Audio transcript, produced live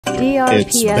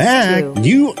It's back,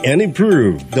 new and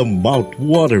improved. The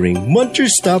mouth-watering Muncher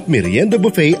Stop Merienda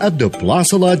Buffet at the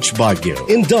Plaza Lodge, Baguio.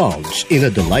 Indulge in a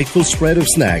delightful spread of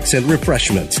snacks and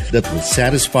refreshments that will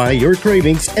satisfy your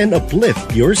cravings and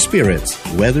uplift your spirits.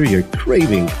 Whether you're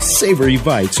craving savory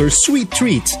bites or sweet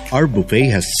treats, our buffet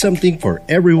has something for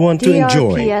everyone to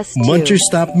enjoy. Muncher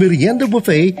Stop Merienda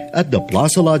Buffet at the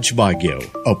Plaza Lodge, Baguio.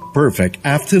 A perfect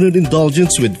afternoon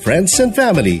indulgence with friends and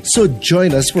family. So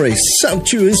join us for a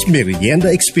sumptuous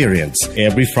merienda experience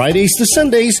every Fridays to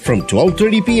Sundays from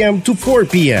 12:30 p.m. to 4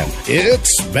 p.m.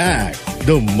 It's back.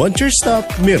 The Muncher Stop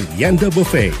Merienda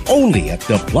Buffet. Only at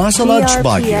the Plaza Lodge,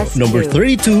 Baguio. Number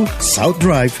 32, South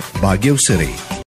Drive, Baguio City.